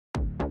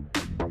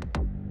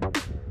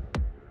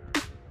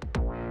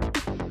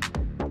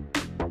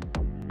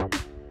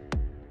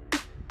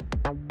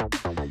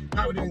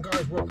we doing,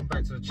 guys? Welcome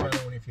back to the channel,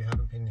 and if you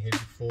haven't been here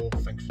before,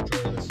 thanks for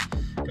joining us.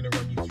 I'm going to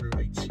run you through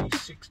a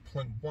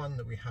T6.1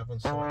 that we have on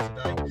site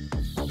today.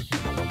 Looking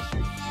forward to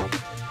seeing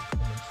any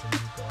comments from you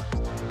guys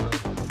down below,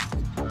 what you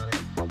think about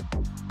it.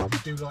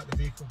 If you do like the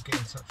vehicle, get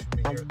in touch with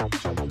me here at the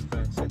Chelmsford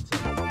Van Centre.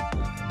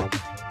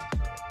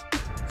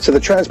 So the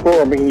Transport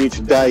I'm bringing you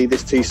today,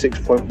 this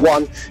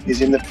T6.1,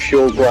 is in the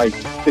pure grey.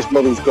 This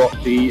model's got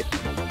the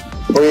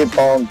rear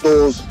barn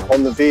doors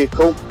on the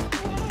vehicle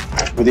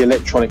with the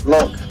electronic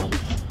lock.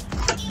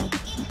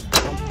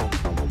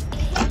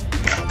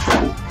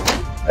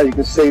 As you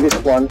can see, this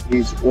one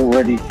is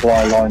already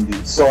fly lined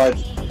inside.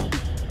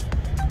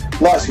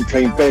 Nice and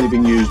clean, barely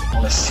been used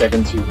on a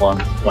 71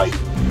 plate.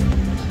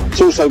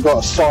 It's also got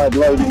a side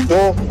loading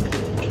door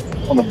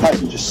on the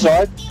passenger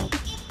side,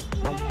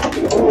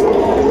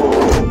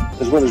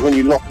 as well as when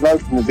you lock and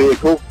open the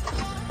vehicle,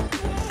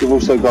 you've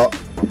also got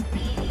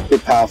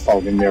good power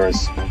folding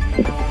mirrors.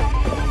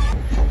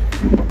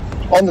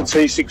 On the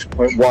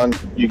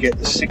T6.1 you get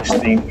the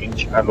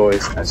 16-inch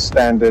alloys as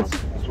standard,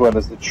 as well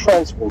as the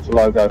Transporter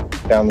logo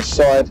down the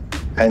side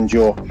and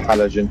your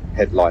halogen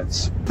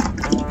headlights.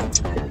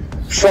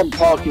 Front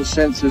parking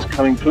sensors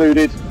come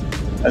included,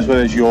 as well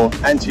as your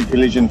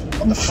anti-collision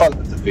on the front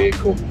of the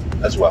vehicle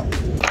as well.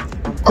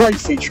 Great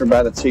feature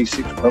about the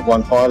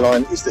T6.1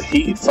 Highline is the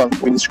heated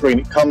front windscreen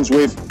it comes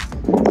with,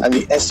 and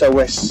the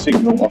SOS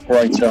signal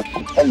operator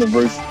on the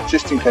roof,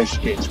 just in case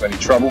you get into any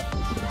trouble.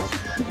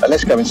 Now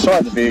let's go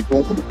inside the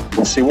vehicle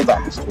and see what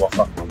that has to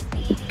offer.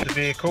 The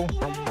vehicle,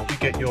 you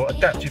get your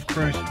adaptive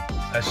cruise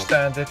as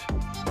standard,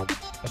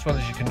 as well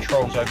as your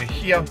controls over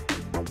here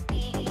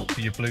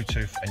for your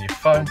Bluetooth and your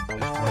phone,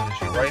 as well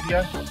as your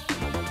radio.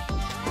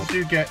 You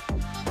do get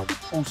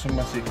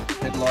automatic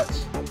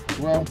headlights as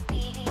well,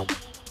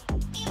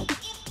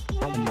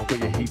 and you've got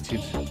your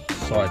heated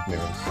side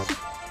mirrors.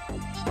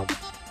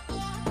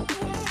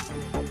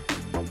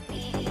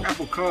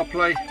 Apple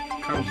CarPlay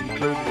comes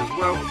included as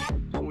well.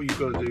 All you've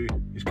got to do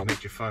is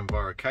connect your phone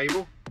via a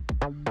cable.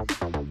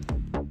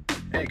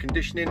 Air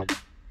conditioning,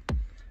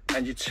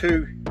 and your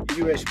two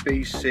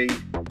USB-C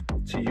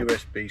to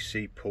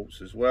USB-C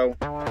ports as well.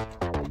 A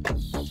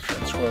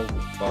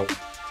 12-volt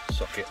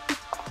socket.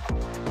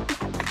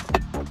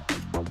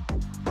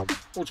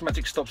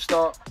 Automatic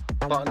stop-start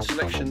button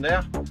selection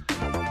there, so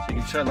you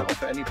can turn that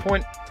off at any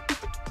point.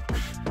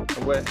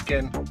 And where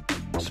again,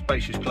 a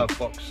spacious glove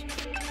box,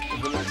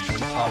 as well as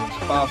compartments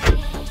above,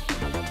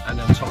 and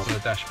on top of the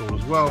dashboard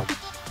as well,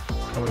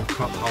 and with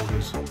cup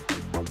holders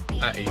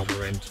at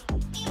either end.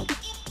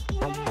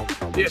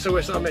 The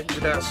SOS that I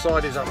mentioned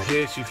outside is up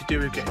here, so if you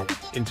do get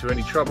into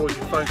any trouble, if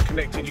your phone's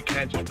connected, you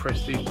can just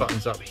press these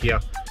buttons up here,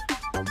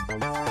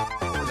 and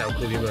that will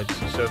call the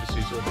emergency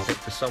services or connect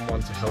for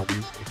someone to help you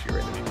if you're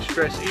in any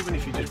distress, even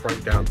if you just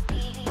break down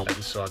at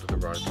the side of the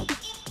road.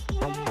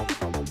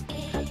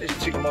 This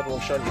particular model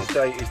I'm showing you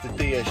today is the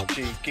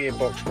DSG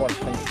Gearbox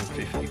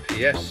 150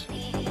 PS.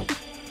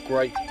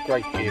 Great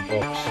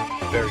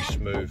gearbox, very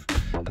smooth,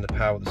 and the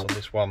power that's on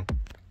this one,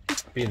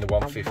 being the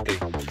 150,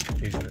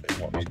 is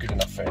good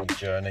enough for any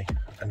journey,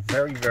 and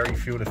very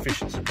fuel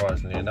efficient,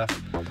 surprisingly enough,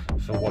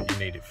 for what you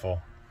need it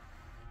for.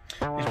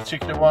 This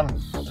particular one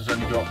has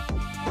only got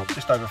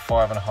just over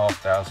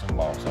 5,500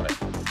 miles on it.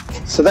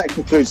 So that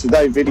concludes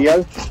today's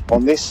video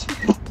on this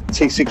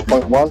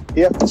T6.1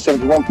 here,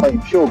 71 plate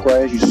in pure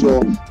grey, as you saw,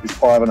 with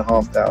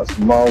 5,500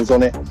 miles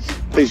on it.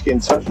 Please get in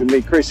touch with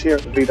me, Chris, here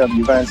at the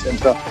VW Van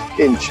Centre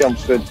in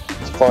Chelmsford,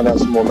 to find out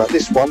some more about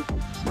this one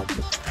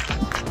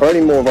or any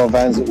more of our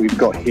vans that we've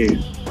got here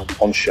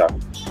on show.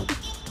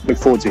 Look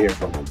forward to hearing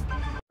from you.